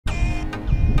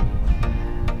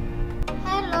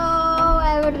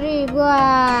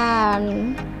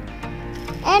one.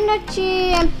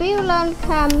 Energy ambulance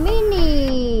car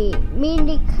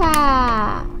mini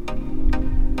car.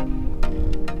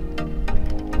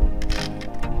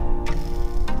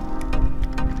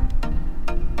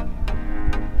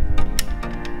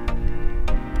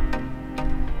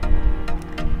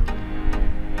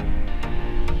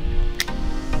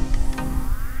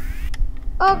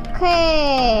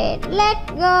 Okay,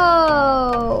 let's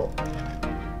go.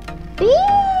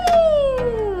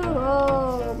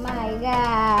 Oh my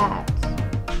god.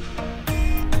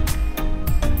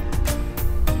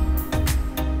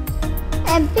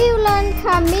 Ambulance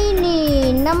car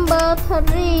mini number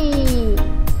 3.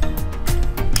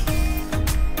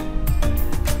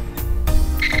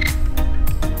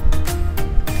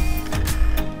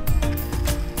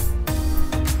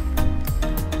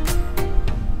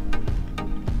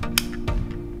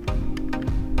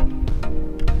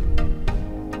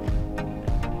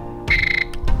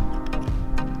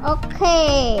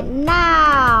 Okay,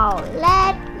 now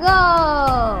let's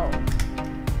go.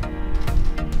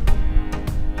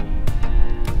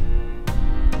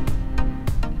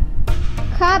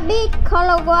 Cabin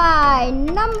color white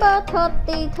number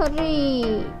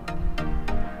 33.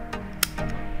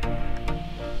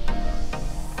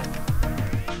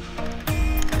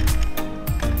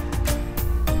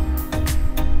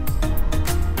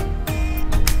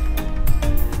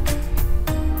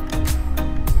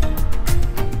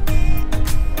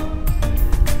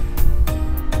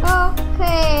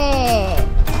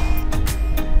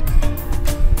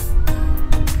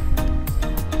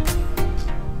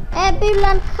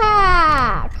 Ambulance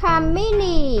car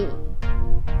mini.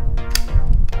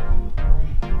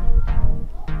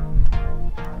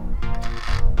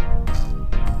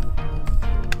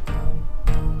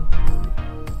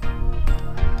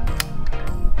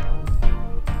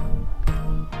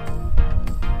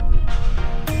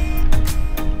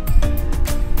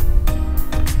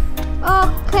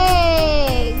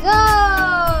 Okay,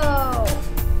 go.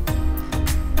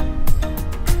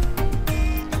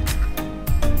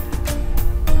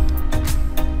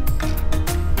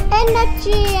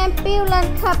 Energy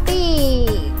ambulance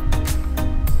copy.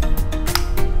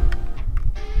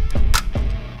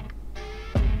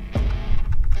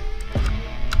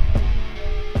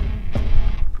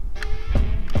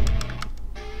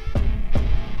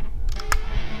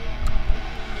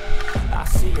 I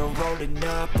see her rolling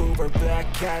up, Uber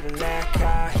black Cadillac,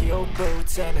 high heel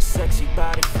boots and a sexy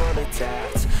body full of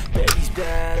tats. Baby's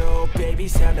bad, oh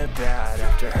baby's hella bad.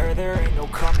 After her there ain't no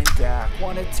coming back.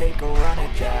 Wanna take a run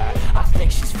at that. I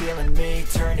think she's feeling me,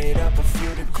 turn it up a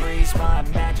few degrees. My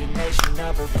imagination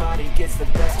of her body gets the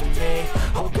best of me.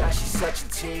 Oh gosh, she's such a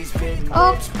tease, bitten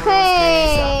lips, bruised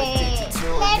knees. I'm addicted to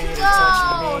her, need her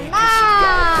touching me. She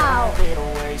got a bad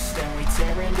little waist, and we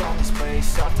tearing down this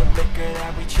place. Off the liquor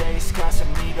that we chase,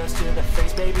 Casamigos to the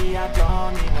face, baby I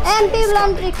don't need no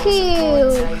Ambulance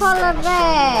kill, color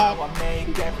red. I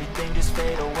make everything just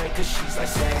fade away, cause she's like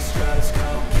sex, drugs,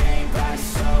 cocaine, body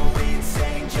so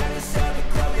insane. Jealous of the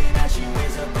clothing that she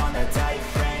wears up on a tight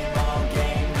frame. All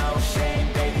game, no shame,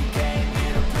 baby came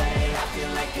here to play. I feel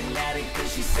like an addict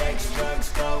cause she's sex, drugs,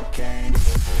 cocaine.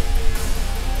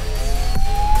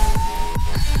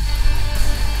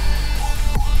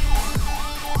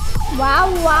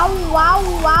 Wow, wow, wow,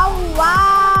 wow, wow.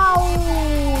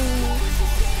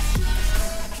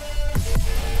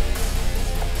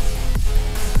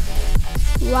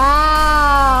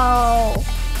 Wow.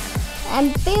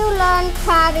 Ambulance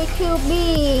carry QB.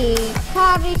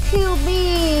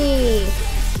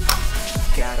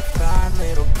 Got a fine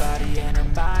little body and her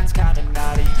mind's kinda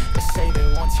naughty. They say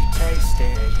that once you taste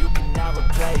it, you cannot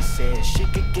replace it. She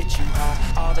could get you high,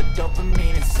 all the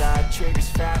dopamine inside triggers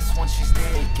fast once she's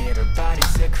naked. Her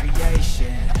body's a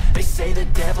creation. They say the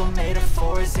devil made her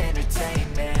for his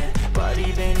entertainment, but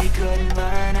even he couldn't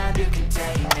learn how to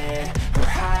contain it. Her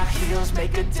high heels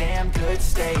make a damn good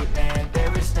statement.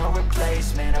 There is no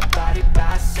replacement, a body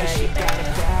by Satan. She got a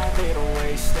bad little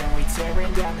waist, and we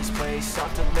tearing down this place.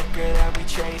 Off the liquor that we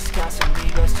chase,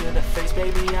 Casamigos to the face,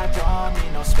 baby I don't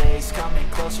need no space. Coming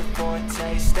closer for a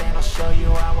taste, and I'll show you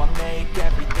how I make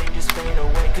everything just fade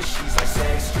away. Cause she's like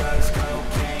sex, drugs,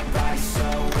 cocaine, body so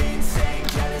insane.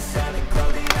 Jealous of the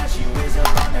clothing that she wears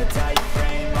up on a tight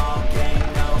frame. All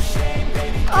game, no shame,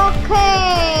 baby.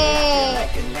 Okay.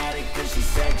 Like an addict cause she's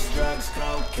sex, drugs,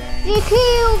 cocaine. DQ,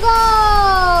 go.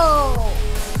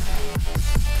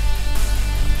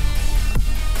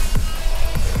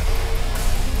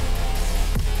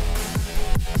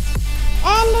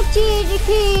 Energy DQ,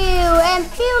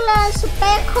 ambulance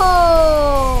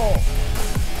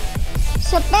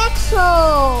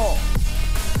special.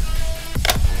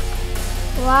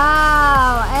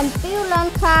 Wow,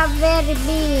 ambulance car very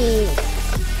big.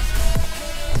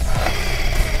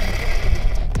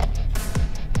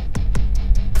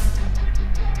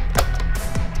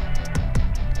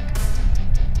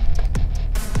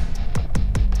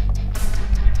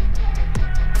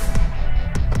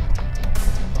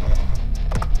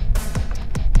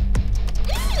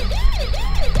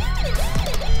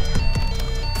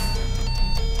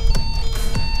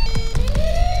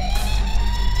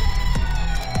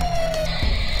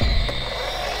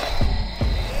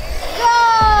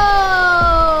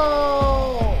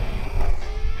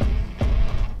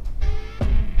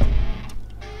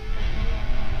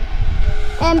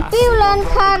 Ambulance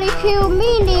car rescue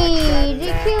mini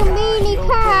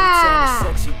car.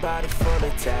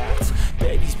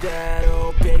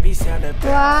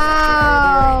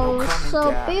 Wow,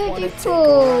 so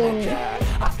beautiful.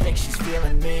 I think she's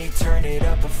feeling me. Turn it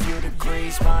up a few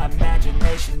degrees. My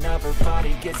imagination of her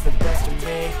body gets the best of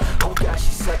me. Oh gosh,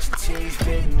 she's such a tease.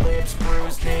 Bitten lips,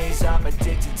 bruised knees. I'm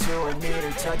addicted to her, need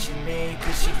her touching me.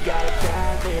 Cause she got a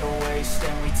bad little waist.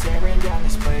 And we tearing down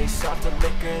this place off the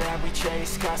liquor that we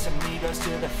chase. Casamigos to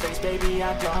the face, baby,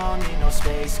 I don't need no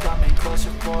space. Coming closer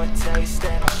for a taste,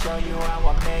 and I'll show you how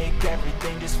I make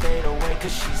everything just fade away.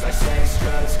 Cause she's like sex,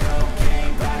 drugs,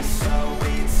 cocaine, body so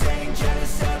insane.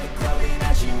 Jealous of the clothing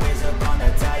that she wears up on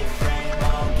that tight frame.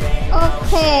 All game,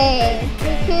 Okay,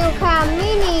 rescue car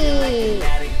mini.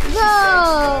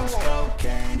 Go!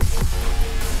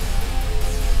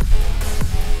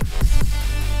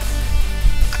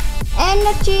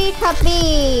 Energy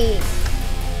copy.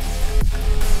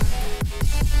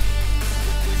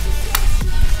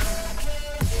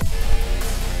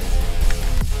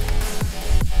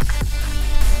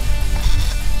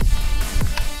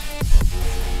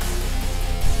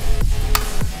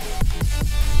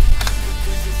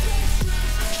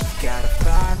 Got a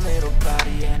fine little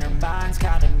body and her mind's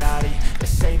kinda naughty. They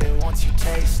say that once you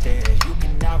taste it, you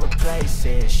cannot replace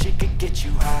it. She could get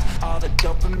you high, all the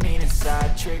dopamine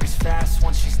inside triggers fast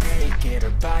once she's naked.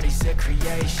 Her body's a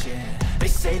creation. They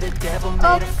say the devil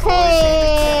made a force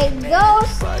Okay, go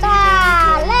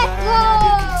star, let's go.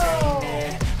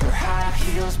 Her high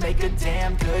heels make a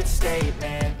damn good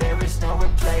statement. There is no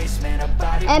replacement. A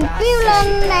body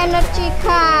Ambulance energy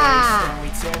car. we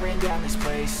tearing down this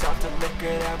place off the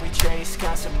liquor that we chase.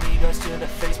 Casamigos to the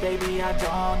face, baby, I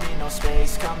don't need no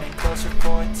space. Coming closer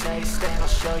for a taste, and I'll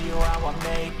show you how I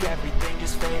make everything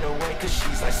just fade away. Cause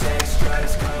she's like sex,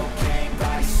 drugs, cocaine,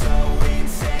 body so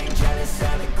insane. Jealous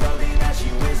of the clothing that she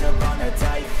wears up on that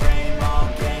tight frame. All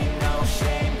game, no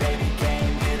shame, baby,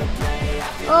 came here to play. I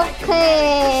feel like a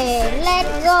Okay,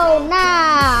 let's go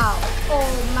now.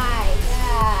 Oh my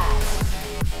god.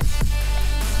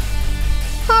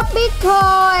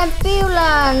 Hospital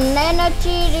ambulance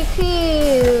energy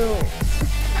refill.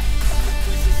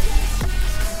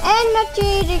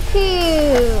 Energy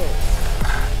refill.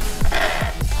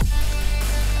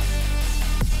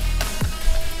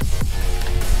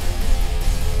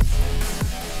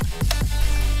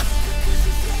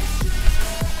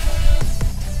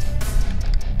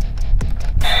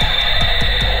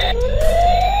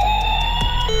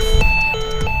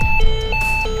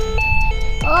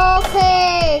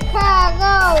 Okay, car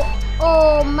go.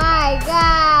 Oh my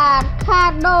god,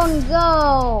 car don't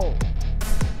go.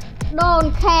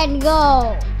 Don't can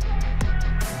go.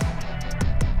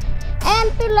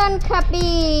 Ambulance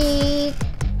copy.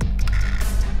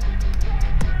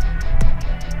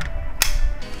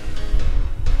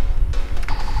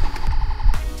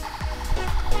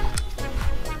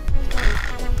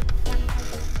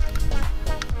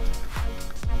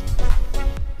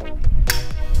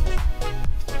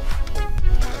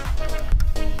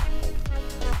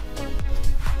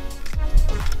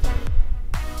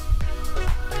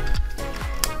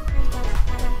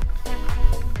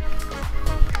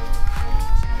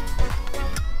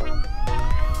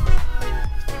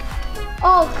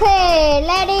 Okay,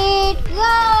 let it go.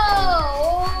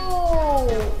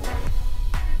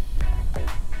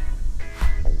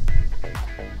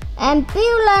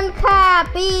 Ambulance car,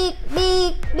 big,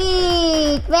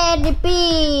 very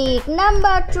big.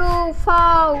 Number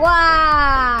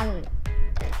 241.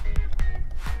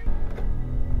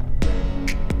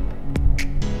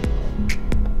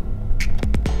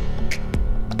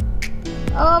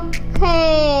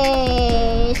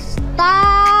 Okay,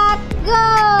 start,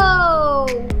 go.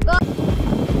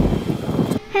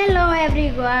 Hello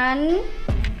everyone.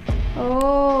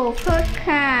 Oh, first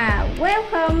car.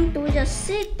 Welcome to the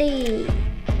city.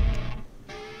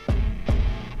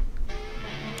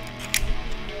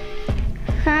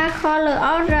 Car color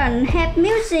orange. Have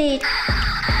music.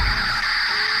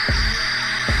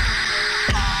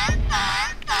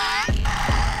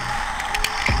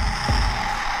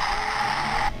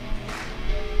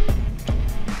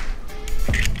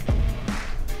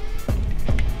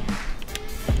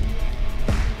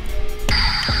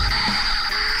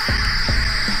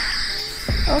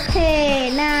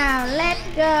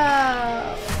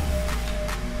 go.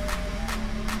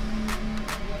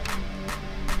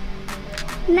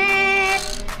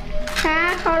 Next,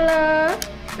 car color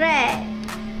red.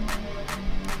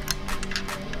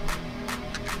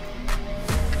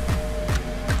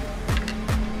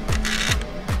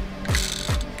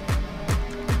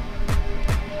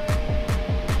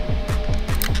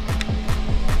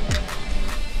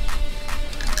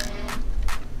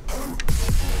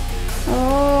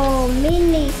 Oh,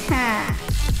 mini car.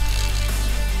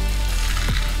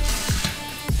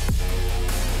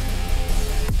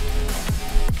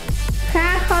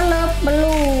 Car color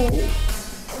blue.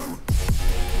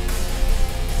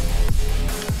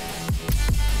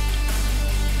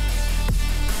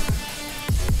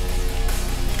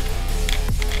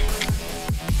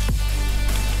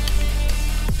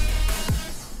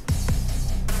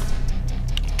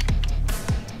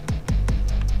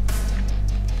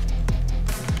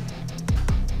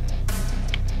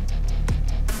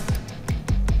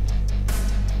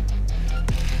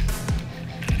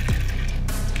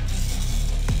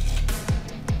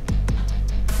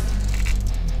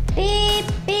 Beep,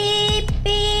 beep,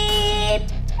 beep.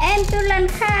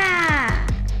 Ambulance car.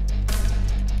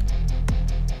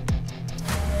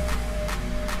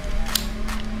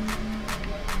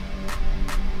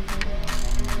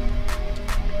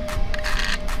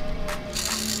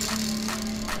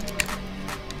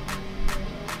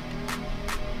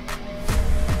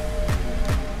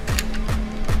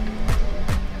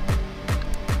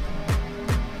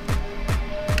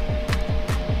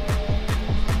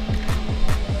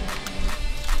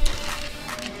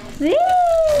 Whee!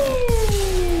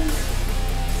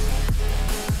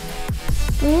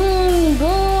 Boom,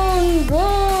 boom,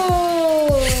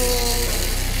 boom.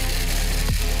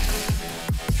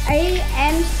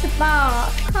 AM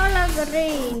Sport color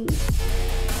green.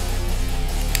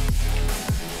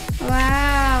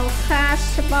 Wow, car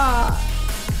sport.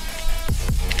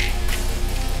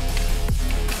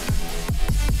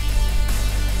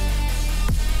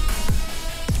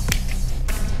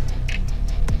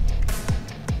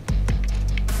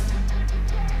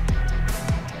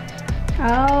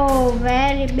 Oh,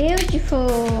 very beautiful.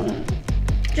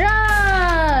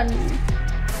 Drone.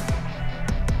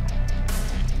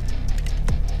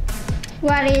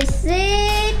 What is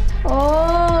it?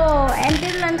 Oh,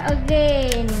 ambulance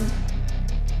again.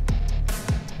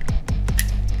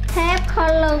 Have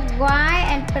color white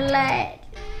and black.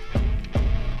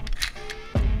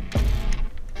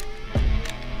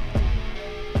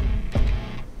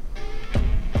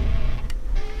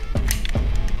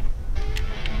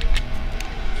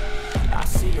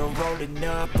 Rolling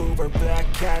up Uber black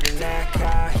Cadillac,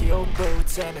 high heel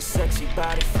boots and a sexy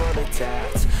body full of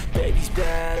tats. Baby's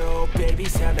bad, oh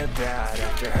baby's hella bad.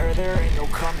 After her there ain't no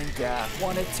coming back.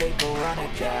 Wanna take a run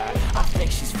at that? I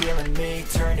think she's feeling me.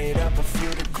 Turn it up a few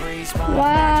degrees. My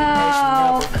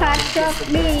Wow, catch up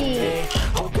me.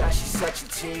 Oh gosh, she's such a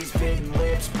tease. Bitten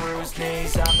lips, bruised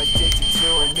knees. I'm addicted to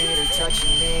her, need her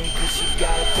touching me. Cause she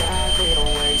got a bad little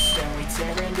waist. And we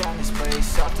tearing down this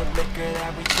place. Off the liquor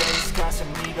that we chase. Got some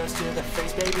egos to the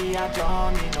face, baby, I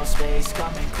don't need no space.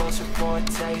 Coming closer for a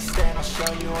taste, and I'll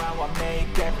show you how I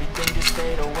make everything just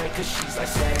fade away. Cause she's like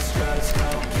sex, drugs,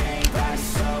 cocaine, body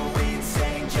so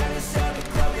insane. Jealous of the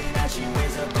clothing that she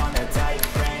wears up on that tight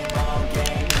frame. All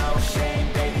game, no shame,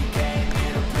 baby came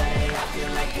here to play. I feel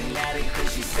like an addict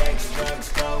cause she's sex, drugs,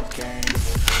 cocaine.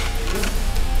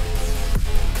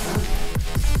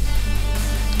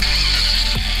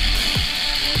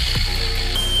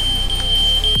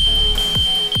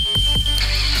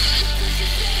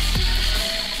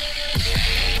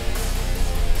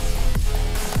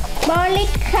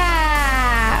 Bolid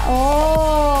car.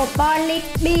 Oh, bolid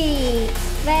big.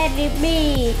 Very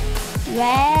big.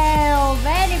 Wow,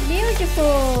 very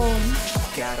beautiful.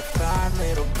 Got a fine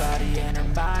little body and her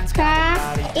mind's Car,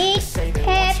 got a body. it Say that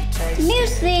has once you taste it,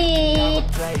 music. never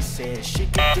replace it. She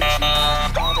can get you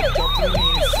high, all the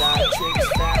dopamine inside.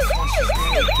 Triggers fast once she's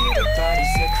naked. Her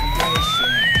body's a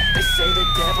creation. They say the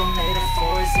devil made her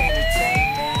for his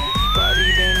entertainment, but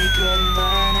even he couldn't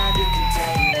learn how to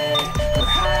contain it. Her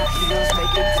high heels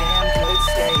make a damn good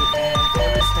statement.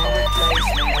 There is no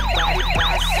replacement. Her body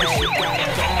by say she got a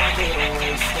bad little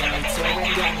waist, and we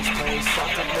tearing down this place.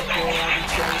 Off the liquor that we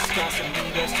chase. Got some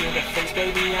egos to the face,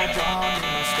 baby, I don't need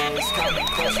no space. Coming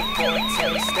closer for a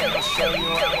taste, and I'll show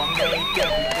you how I make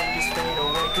everything just fade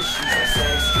away. Cause she's like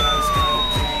sex, drugs,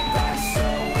 cocaine, body so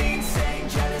insane.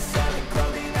 Jealous of the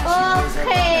clothing that she wears up on the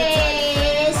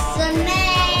Okay, so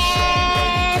next.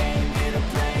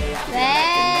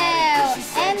 Wow,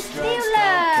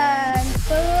 ambulance.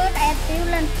 Food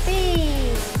ambulance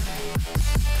fee.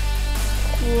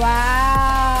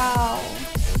 Wow.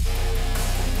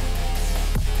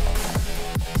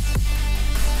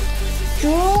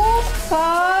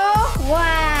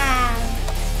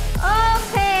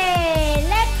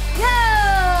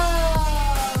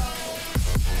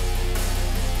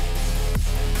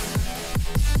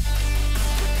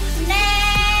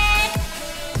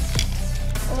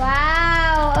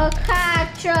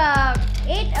 truck.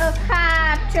 It's a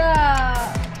car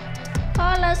truck.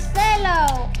 Color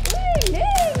yellow.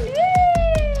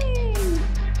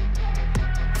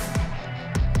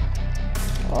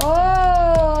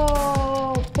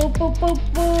 Oh, boop, boop, boop,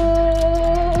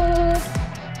 boop.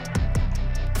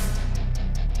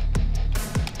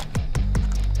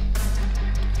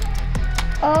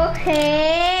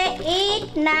 Okay,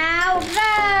 eat now,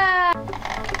 run.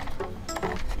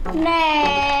 Next.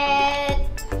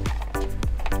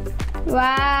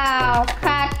 Wow,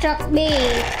 car truck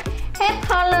big. Have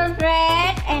color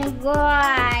red and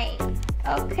white.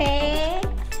 Okay.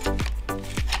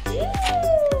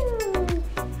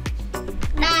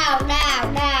 Down,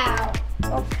 down, down.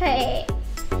 Okay.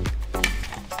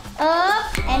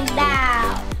 Up and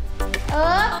down.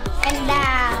 Up and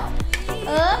down.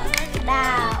 Up,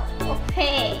 down.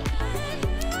 Okay.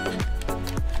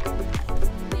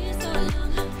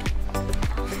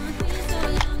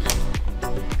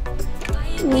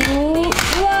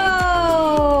 Whoa!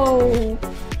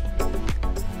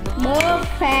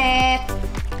 Perfect.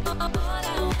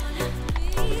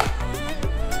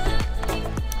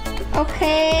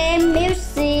 Okay,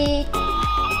 music.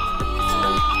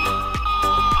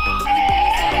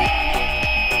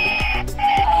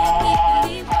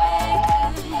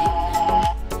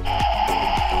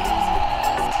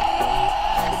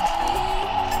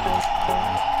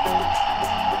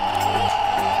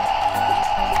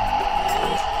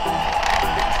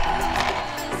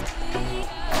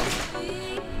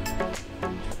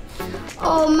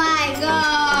 Oh my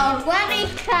god, what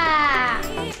is car?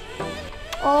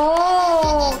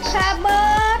 Oh,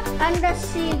 cupboard under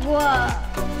seawall.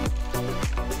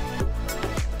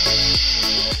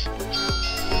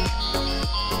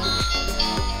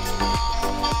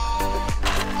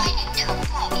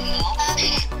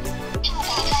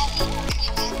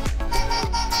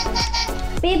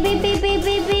 Beep beep beep beep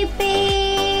beep beep beep.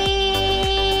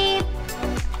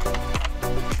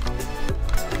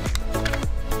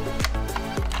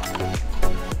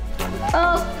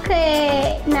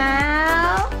 Okay,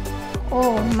 now,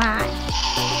 oh my,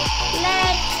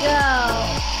 let's go.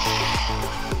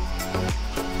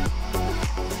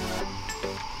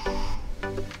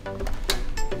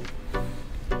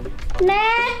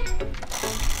 Next,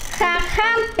 car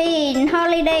camping,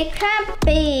 holiday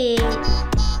camping,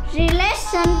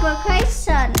 relaxation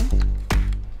vacation.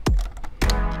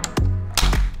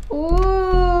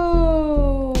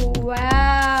 Ooh,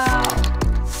 wow.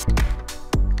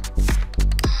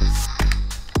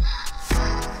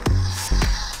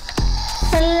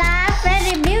 Flag,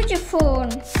 very beautiful.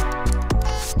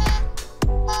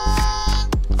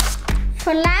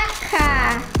 Flag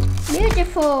car,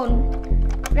 beautiful.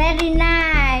 Very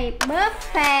nice,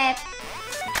 perfect.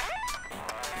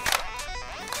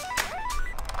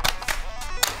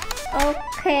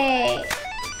 Okay.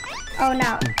 Oh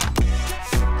no.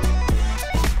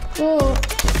 Good.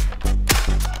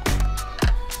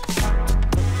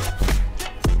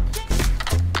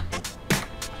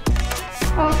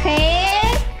 Okay.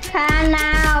 Car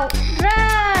now.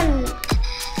 Run.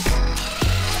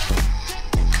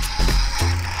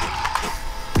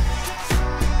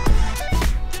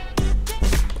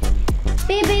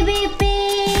 Beep beep beep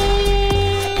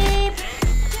beep.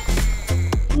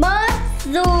 Bird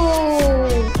zoo.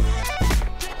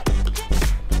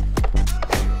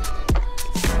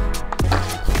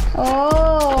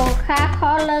 Oh, car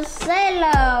color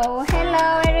yellow. Hello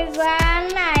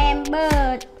everyone, I am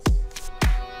Bird.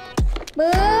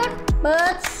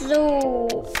 Bird zoo.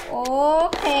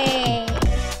 Okay.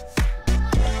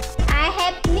 I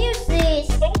have music.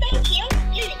 红灯停，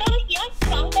绿灯行，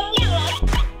黄灯亮了。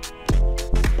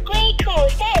归处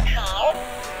在逃，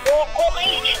我们已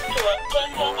乘坐观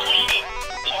光巴士，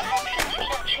前方顺序上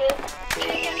车，车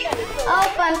厢上的座位。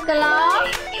Open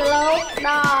close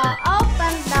door.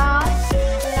 Open door.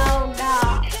 Close door.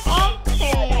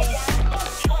 Okay. 共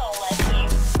创完毕。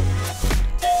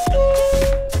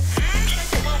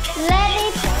 Let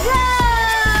it go.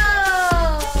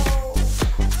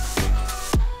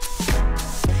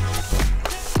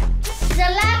 The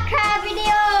last car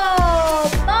video.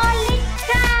 Police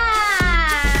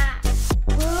car.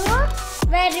 Good.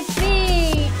 Very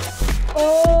big. Oh.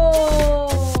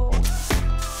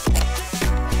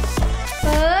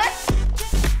 First,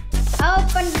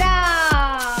 open door.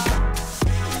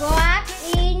 What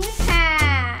in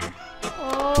car?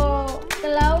 Oh,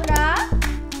 close door.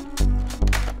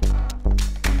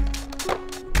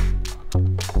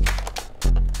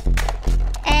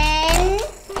 And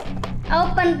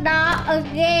open door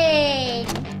again.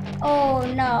 Oh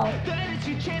no.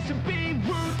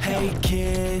 Hey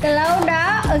kid, Close door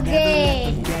never let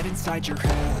again. them get inside your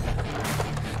head.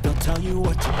 They'll tell you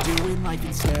what to do in life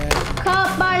instead. Call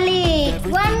police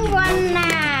 119.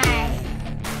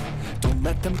 Don't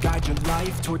let them guide your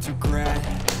life towards regret.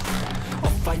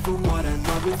 I'll fight for what I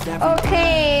love with every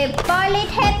Okay,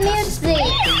 police have music.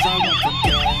 things I won't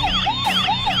forget.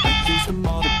 I use them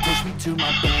all to push me to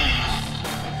my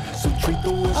best. So treat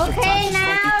the worst of Okay, times just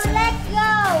like now it's let's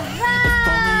go.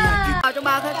 Go. Cho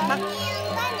ba thôi bác.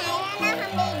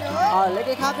 Lấy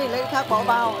cái khác đi, lấy cái khác bỏ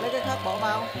vào, lấy cái khác bỏ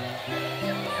vào.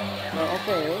 Rồi ok.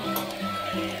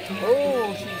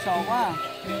 Xịn sò quá.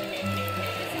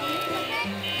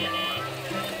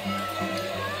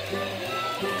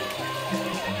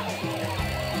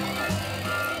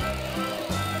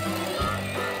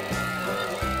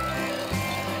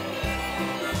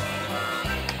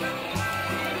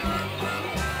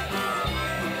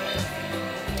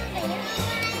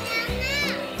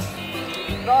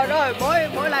 Rồi,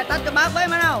 mỗi lại tắt cho bác với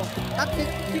mà nào. Tắt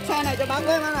chiếc xe này cho bác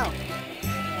với mà nào.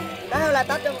 Cái là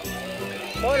tắt cho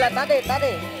mỗi là tắt đi.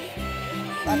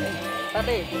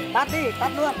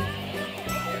 Tắt luôn.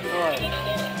 Rồi.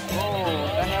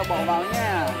 Cái heo bỏ vào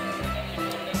nha.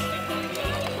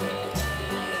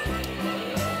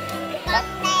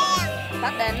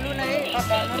 Tắt đèn luôn đấy,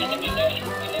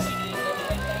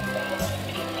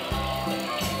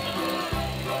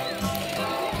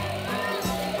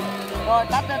 Rồi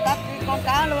tắt cái con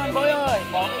cá luôn bố ơi,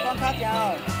 bỏ cái con khác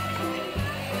vào.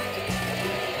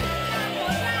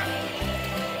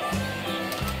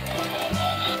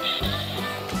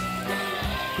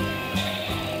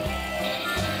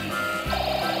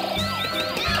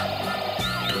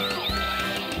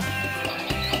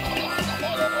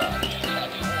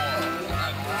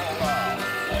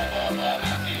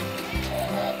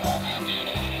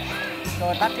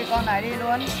 Rồi tắt cái con này đi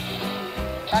luôn.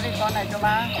 Tắt cái con này cho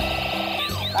ba.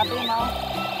 Tắt đi mau.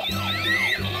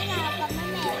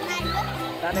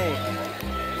 Tắt đi.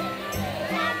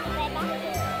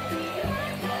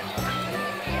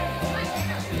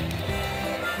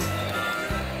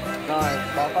 Rồi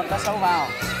bỏ con cá sấu vào.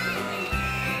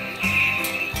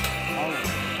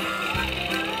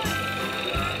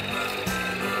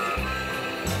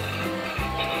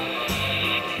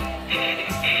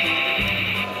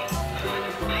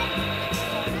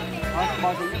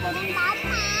 Bỏ xuống đi.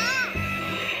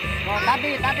 Rồi tắt đi.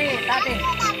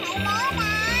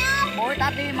 Bối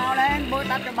tắt đi, mau lên, bối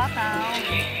tắt cho bác nào.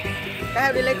 Các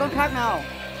em đi lấy con khác nào.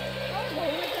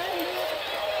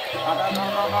 Rồi.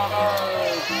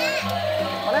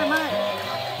 Có lên mai.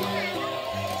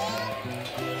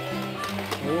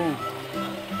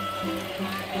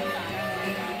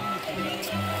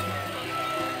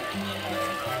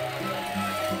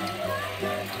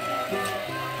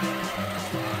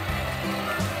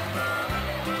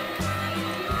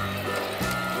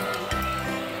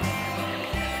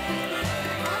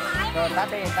 Rồi tắt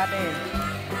đi.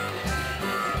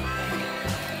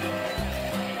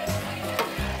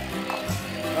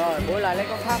 Rồi bối lại lấy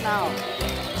con khác nào.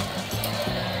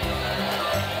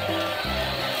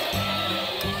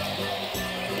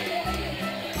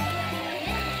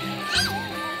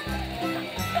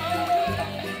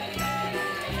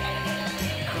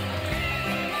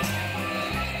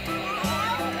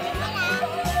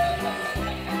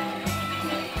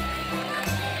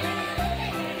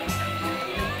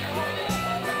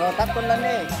 Rồi tắt con lân đi.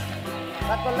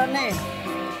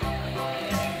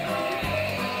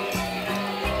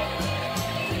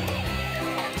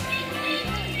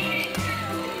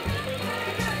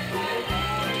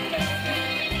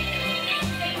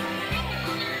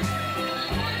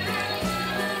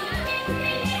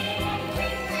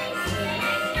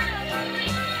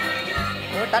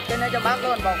 Ủa, tắt cái này cho bác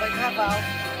luôn, bỏ cái khác vào.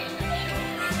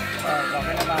 Rồi bỏ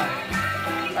cái này vào.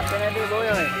 Tắt cái này đi bố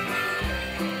ơi.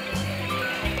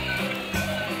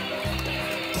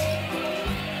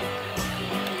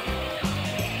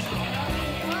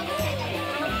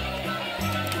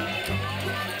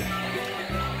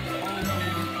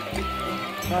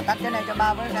 Rồi tắt cái này cho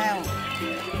ba với theo.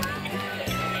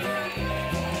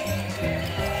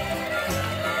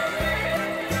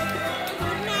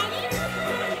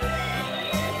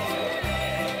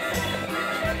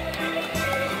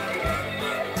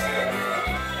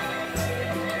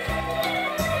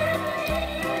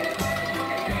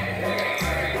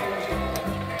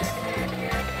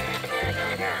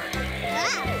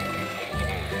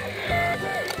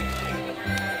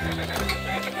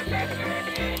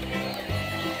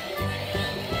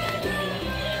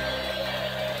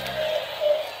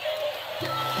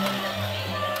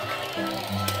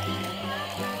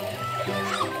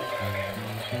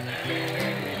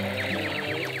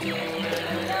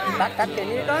 Tắt cái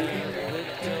đi con.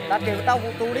 Tắt cái tao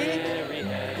vụ tù đi.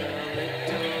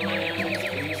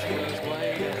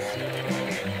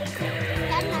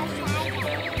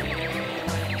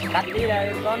 Tắt đi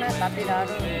đây con ơi, tắt đi đã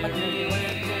mất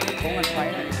cũng cần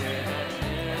phải này.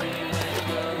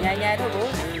 Nhai nhai thôi bố.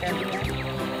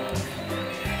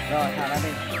 Rồi thả ra đi.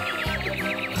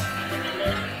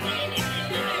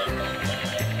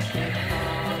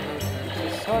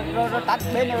 Rồi tắt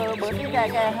bên bớt đi cái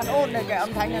hắn ôn này, cái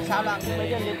âm thanh làm sao làm bây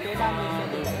giờ liệt kế đang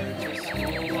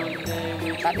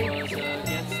tắt đi.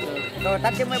 Rồi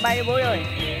tắt cái máy bay đi bố ơi.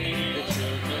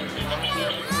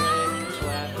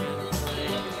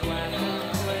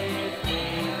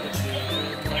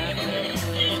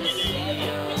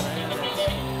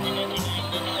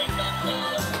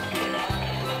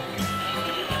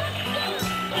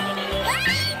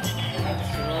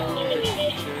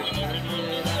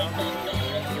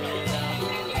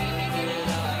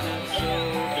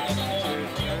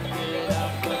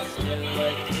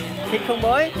 Thích không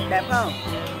bối, đẹp không?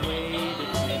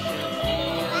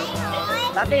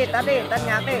 Tắt đi, tắt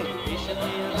nhạc đi.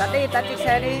 Tắt chiếc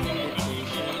xe đi.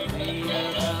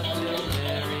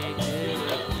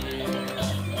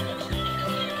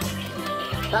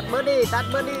 Tắt bớt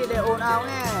đi để ồn ào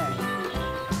nghe.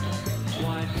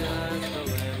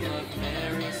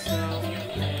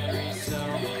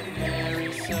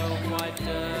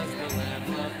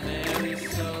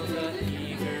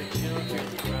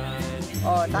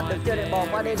 Tắt được chưa, để bỏ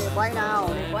qua đây để quay nào,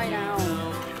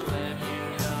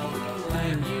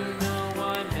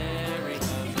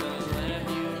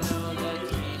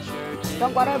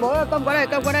 Cầm qua đây bố ơi, cầm qua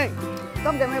đây.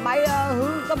 Cầm cái máy bay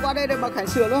hư, cầm qua đây để mà khải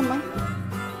sửa luôn mà.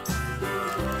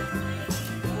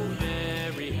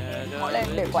 Bỏ lên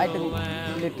để quay từng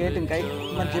liệt kế từng cái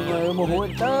mặt chỉ người mồ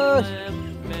hôi tơ.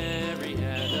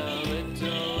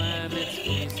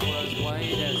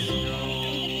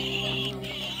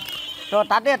 Rồi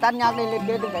tắt đi, tắt nhạc đi, liệt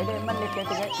kế từng cái đi, mình liệt kế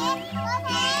từng cái.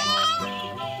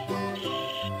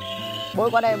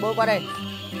 Bôi qua đây.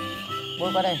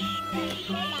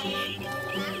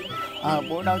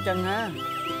 Bố đau chân ha.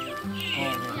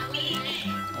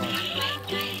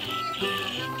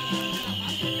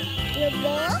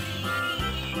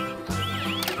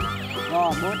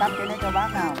 Rồi bố tắt cái này cho bác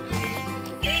nào.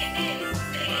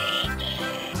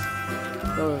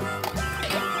 Rồi.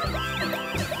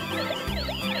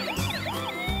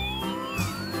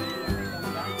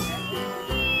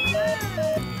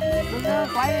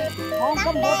 Quay không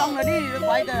có bố tông rồi đi,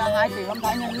 quay từ 2 tỷ âm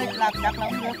thanh lịch lạc chắc là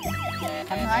không được.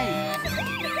 Thằng hay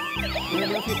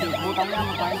đưa khi tỷ bố tông ra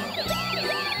mà quay.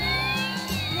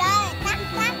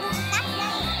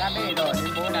 Tắt đi rồi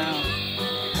đến bố nào.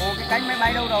 Ồ cái cánh máy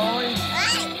bay đâu rồi?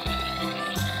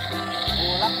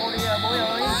 Ồ lắp bố đi bố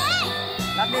ơi.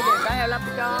 Lắp đi để cá heo lắp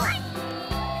đi cho.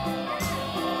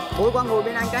 Bố qua ngồi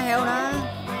bên anh cá heo nữa.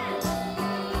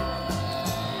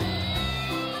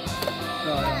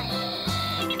 Rồi.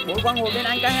 Bố qua ngồi bên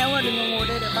anh cá heo á, đừng ngồi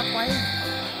đây để bắt quay.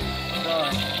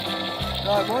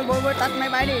 Rồi bố tắt máy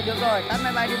bay đi, được rồi, tắt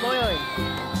máy bay đi bố ơi.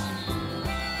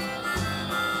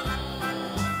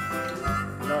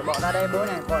 Rồi bỏ ra đây bố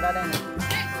này, bỏ ra đây này.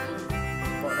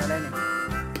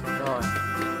 Rồi.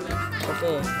 Ok,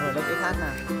 rồi lấy cái khác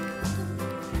nào.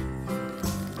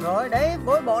 Rồi đấy,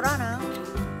 bố bỏ ra nào.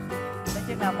 Lấy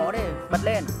chiếc nào bỏ đi, bật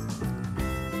lên.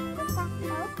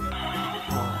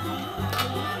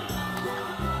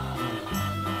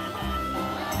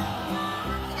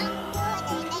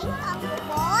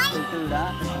 Từ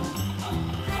đã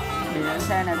để đến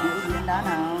xe này biểu diễn đá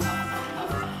nào.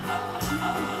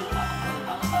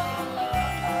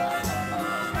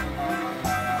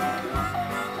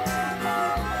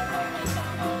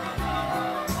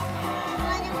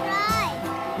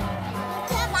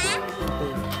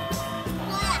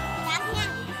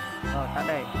 Rồi tắt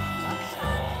đây.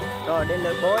 Rồi đến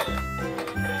lượt bố.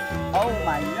 Oh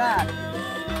my god,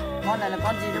 con này là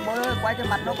con gì đấy bố ơi, quay cái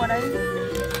mặt nó qua đây.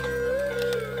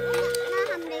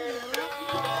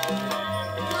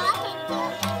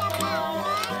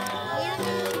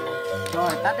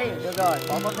 Rồi tắt đi, được rồi,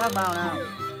 bỏ con khác vào nào.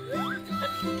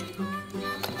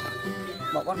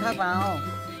 Bỏ con khác vào.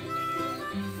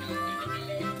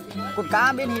 Con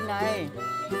cá bên hình này.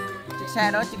 Chiếc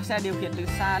xe đó, chiếc xe điều khiển từ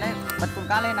xa đấy. Bật con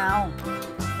cá lên nào.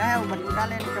 Cá heo bật con cá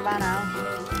lên cho ba nào.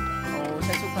 Ồ,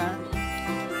 xe xúc hả?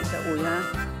 Xe ủi hả?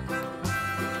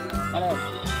 Ở đây.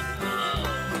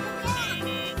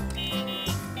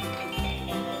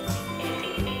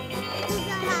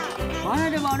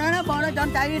 Bỏ nó cho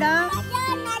chạy đi đó.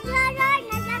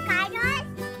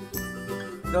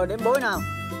 Rồi đến bối nào.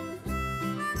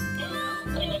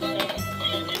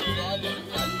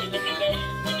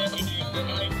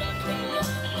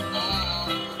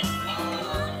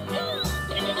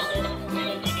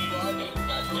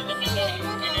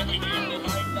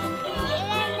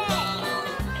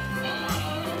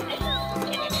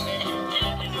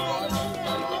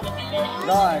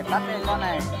 Rồi, tắt đi con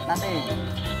này, tắt đi.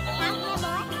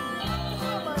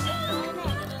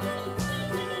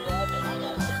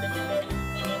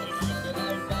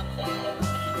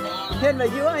 Hiền về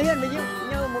dưới, hiền về dưới.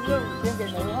 Như một người chương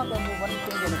trình nữa hoặc là một vấn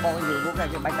chương trình bỏ cái gì vô cái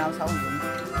bạch đào sau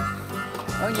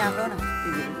rồi. Nhạc đó này,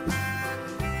 cái gì.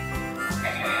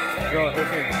 Rồi,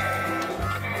 ok.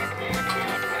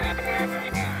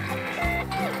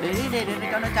 Để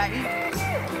cho nó chạy.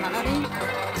 Thả nó đi.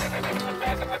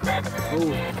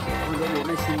 Con gấu bột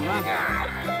này xinh quá.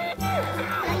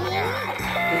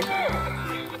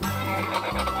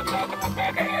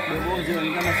 Để vô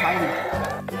giường cho nó xong.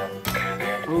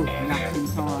 Nhạc xinh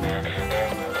thôi.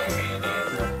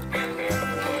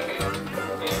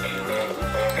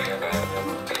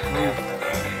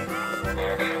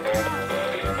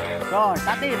 Rồi,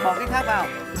 tắt đi, bỏ cái khác vào.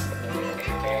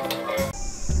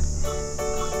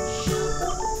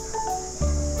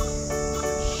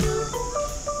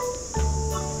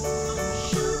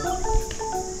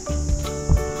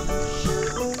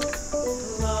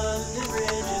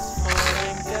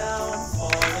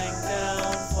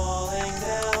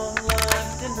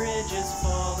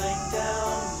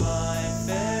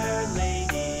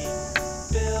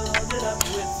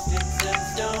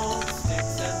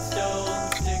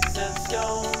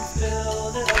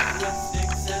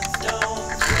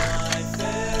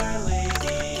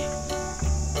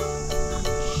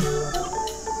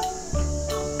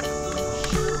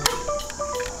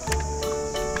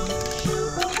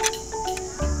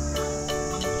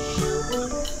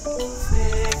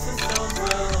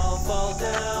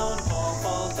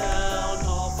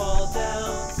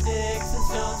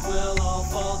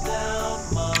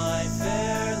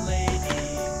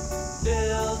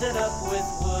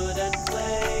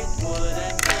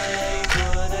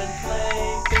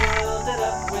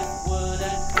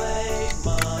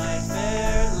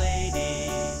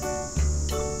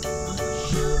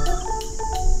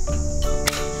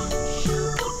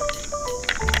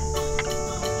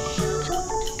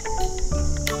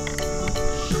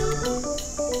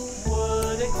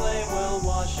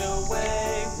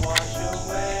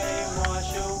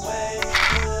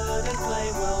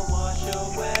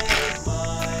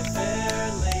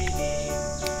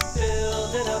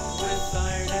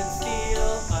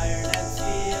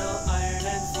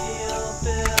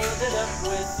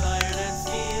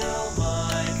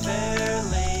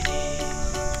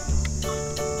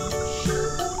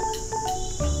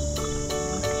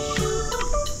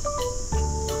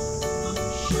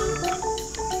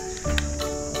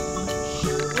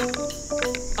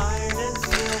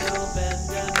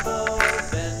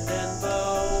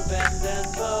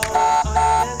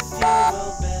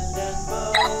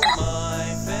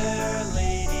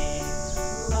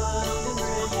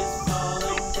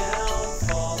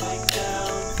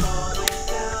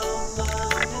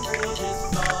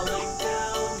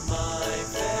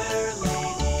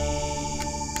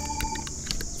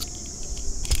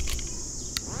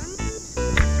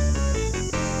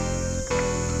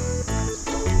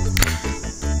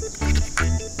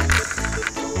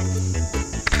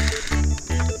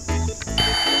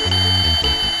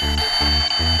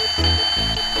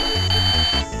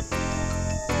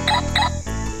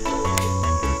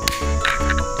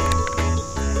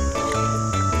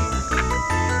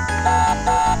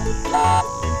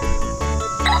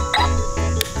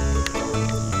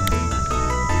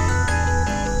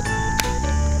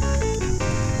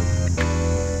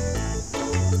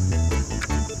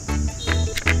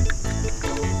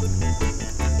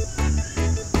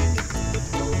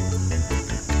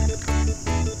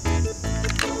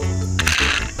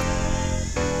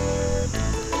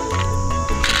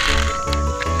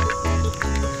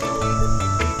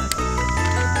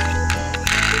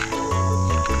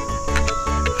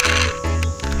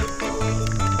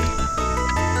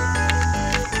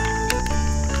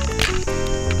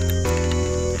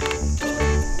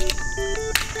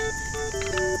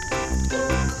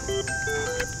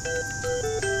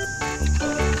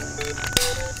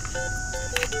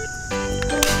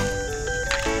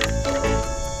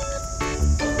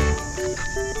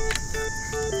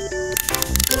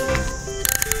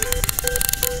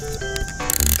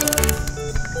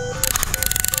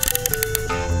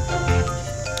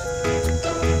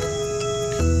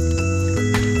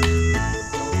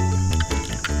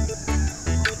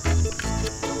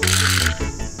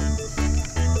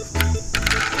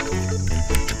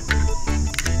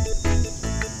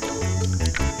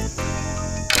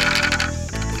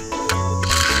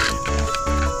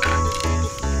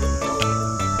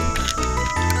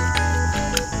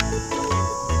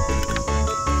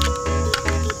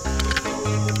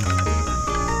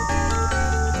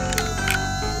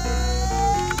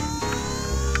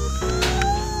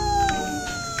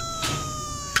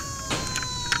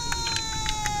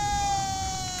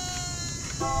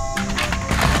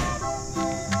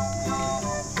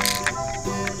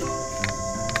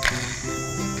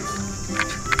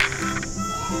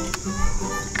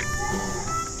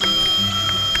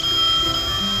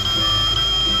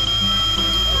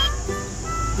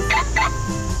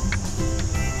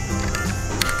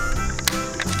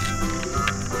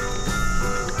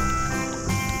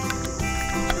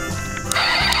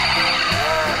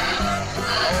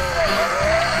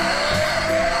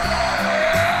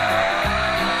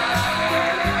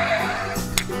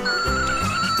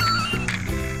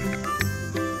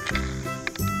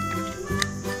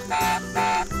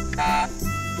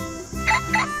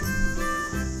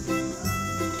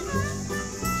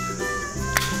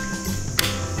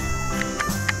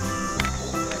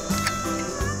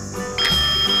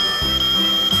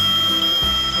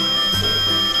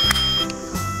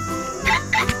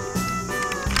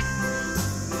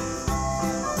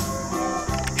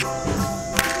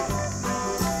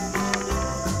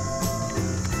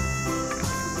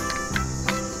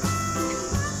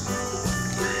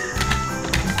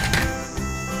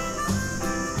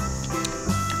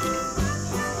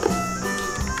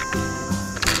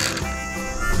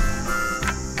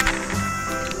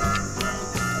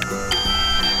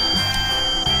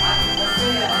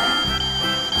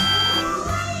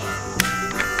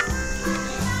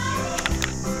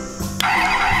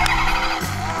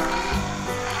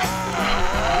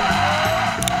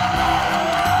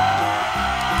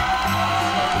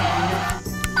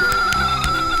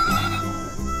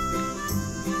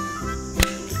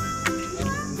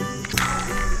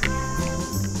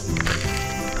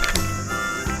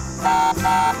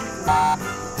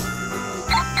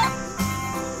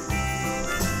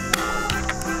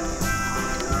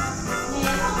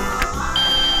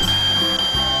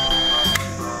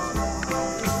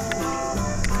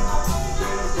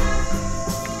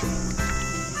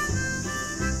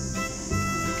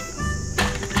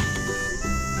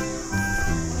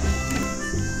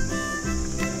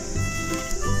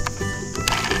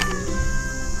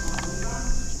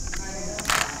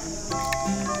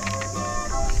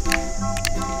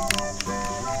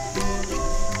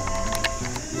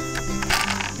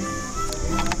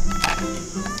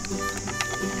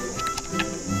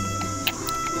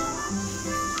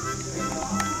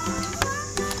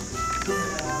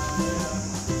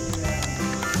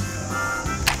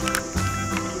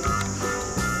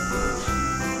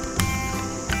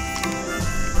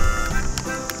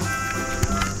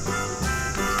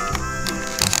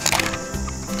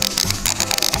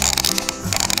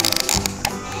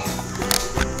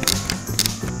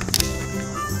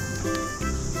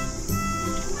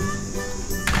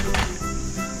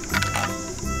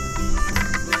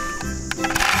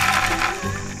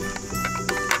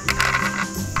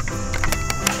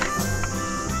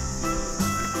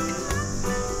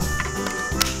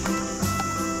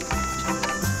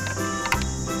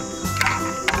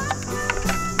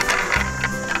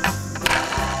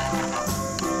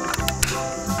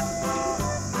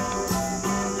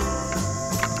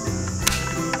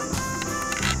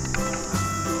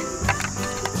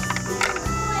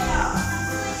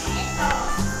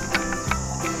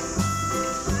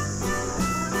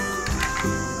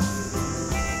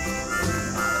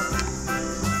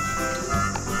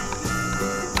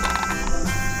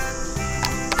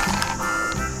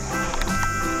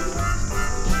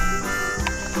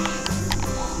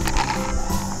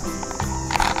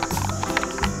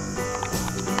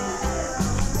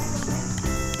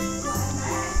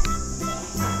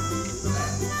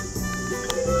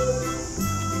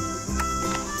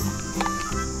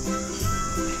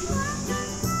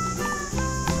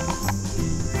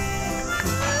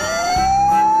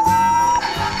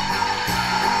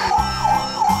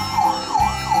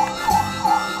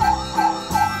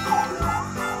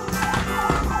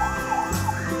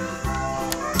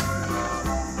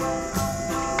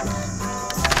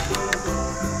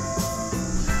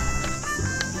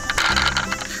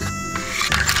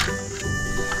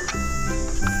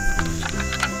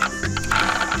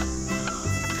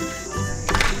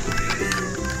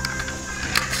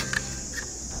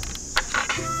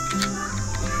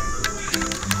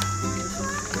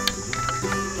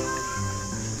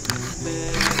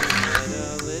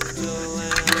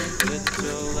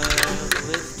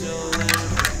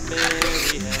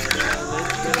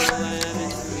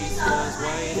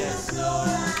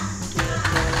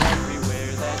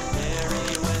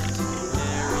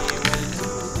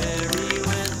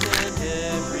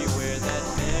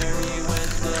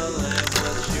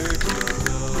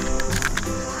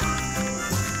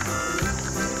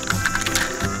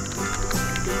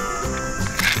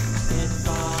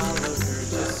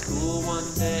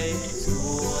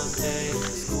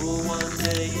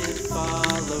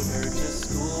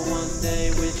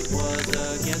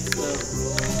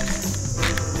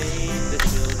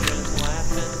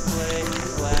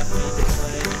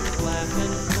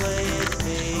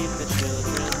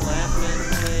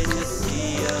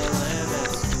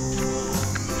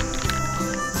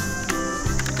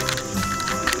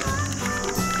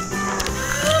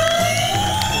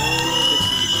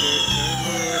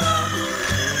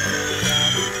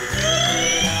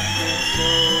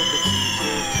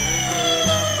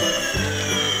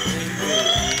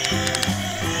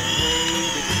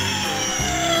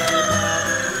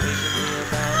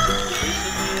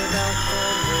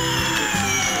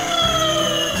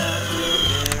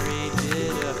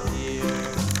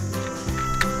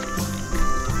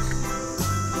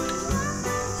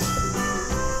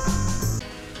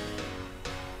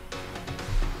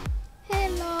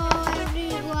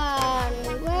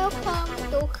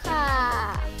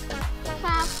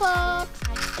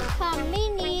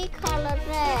 mini color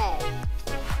red.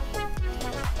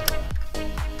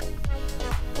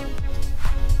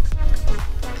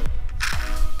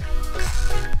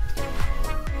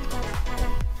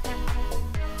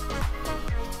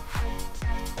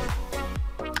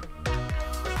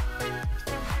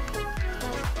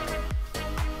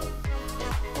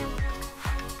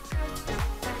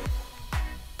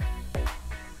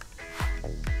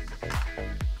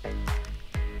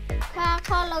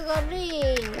 Color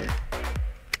green.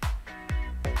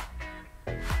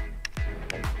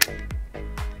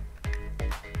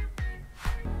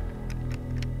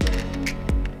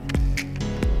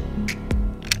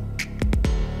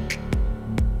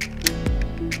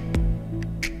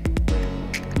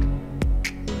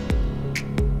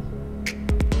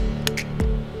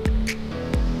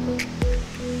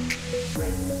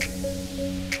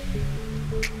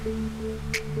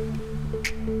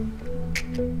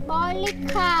 Oily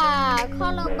car,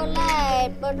 color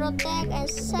black, protect and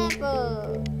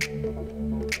saver.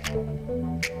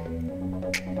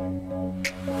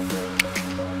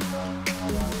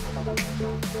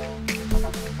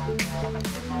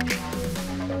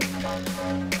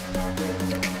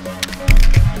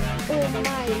 Oh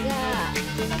my god.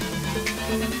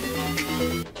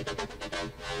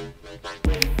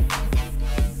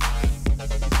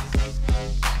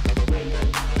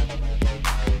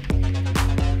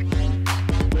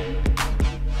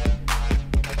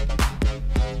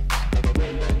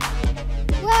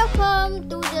 Welcome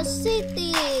to the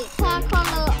city. Car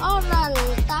color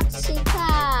orange, taxi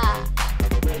car.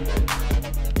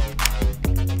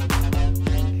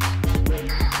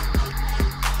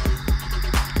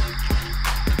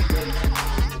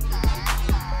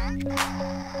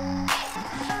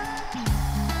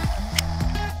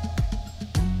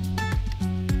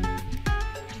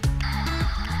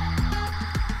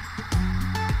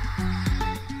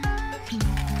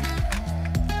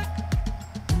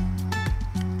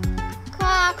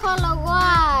 Car color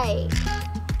white.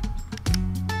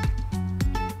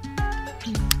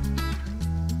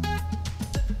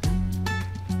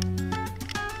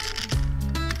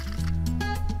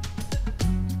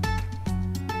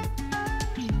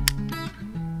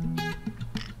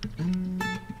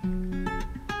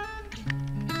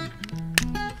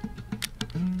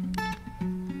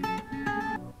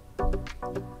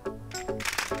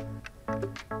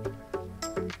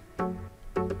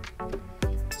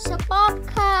 Sport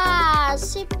car,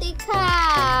 safety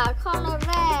car, color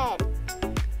red.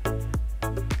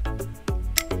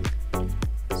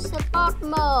 Sport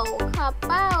mode, car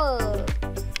power.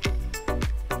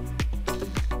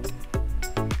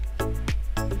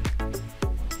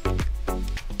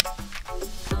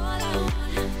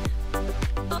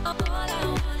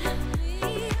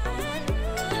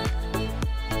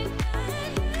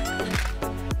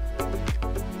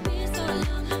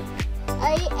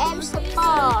 AM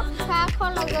Sport, car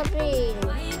color green.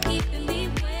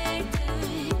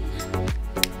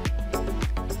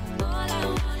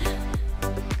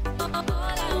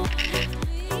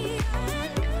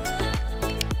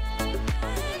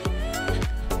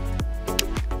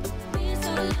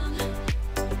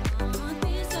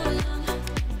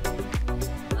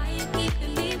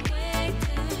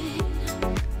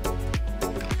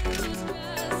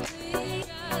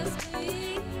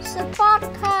 Sport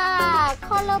car,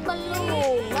 color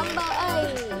blue, number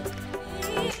 8.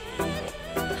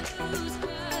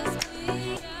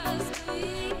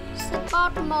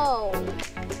 Sport mode.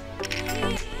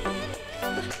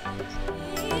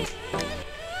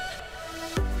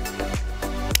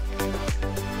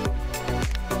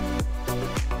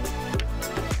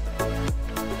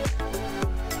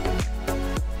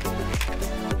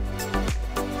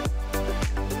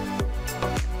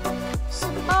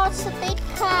 Sport speed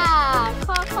car,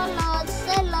 color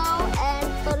yellow and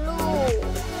blue.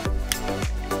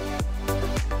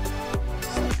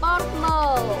 Sport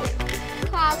mode,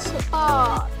 car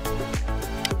sport.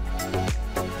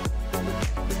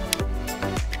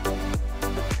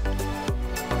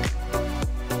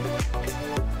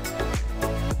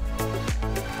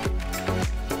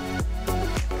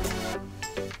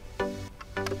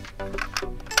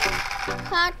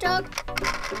 Car truck,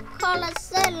 color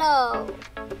yellow.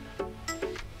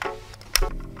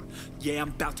 Yeah, I'm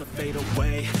about to fade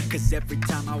away, cause every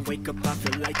time I wake up I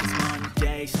feel like it's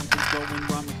Monday. Something's going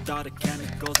wrong with all the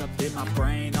chemicals up in my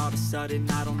brain. All of a sudden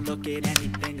I don't look at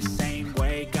anything the same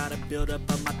way. Got a buildup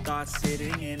of my thoughts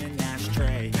sitting in an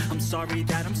ashtray. I'm sorry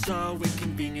that I'm so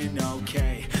inconvenient,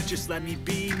 okay. Just let me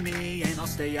be me and I'll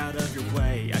stay out of your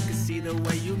way. I can see the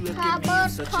way you look at me, I'm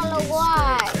such a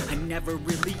disgrace. I never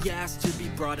really asked to be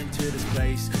brought into this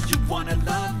place. You wanna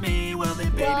love me? Well then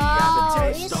baby, I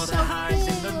have a taste. All the highs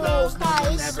and the lows, no,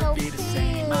 they'll never be the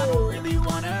same. I don't really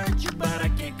wanna hurt you, but I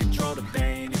can't control the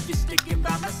pain. If you're sticking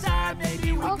by my side,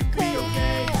 maybe we could be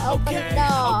okay.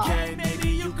 Okay, maybe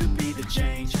you could be the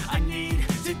change I need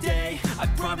today. I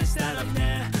promise that I've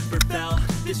never felt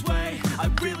this way. I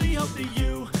really hope that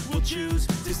you will choose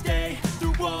to stay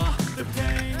through all the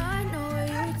pain. I know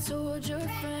you told your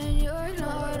friend you're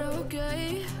not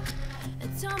okay.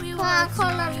 And tell me Car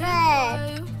color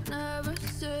red. you never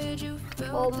said you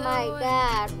felt Oh my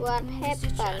god, what Try to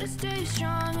happened? stay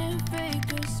strong and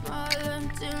fake a smile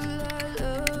until I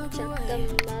look away.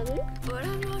 But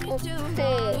I know you do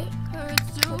know it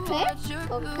hurts to watch your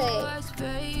blue eyes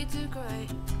fade to gray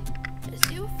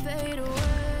as you fade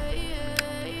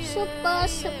away. Super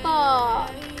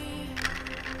Sport.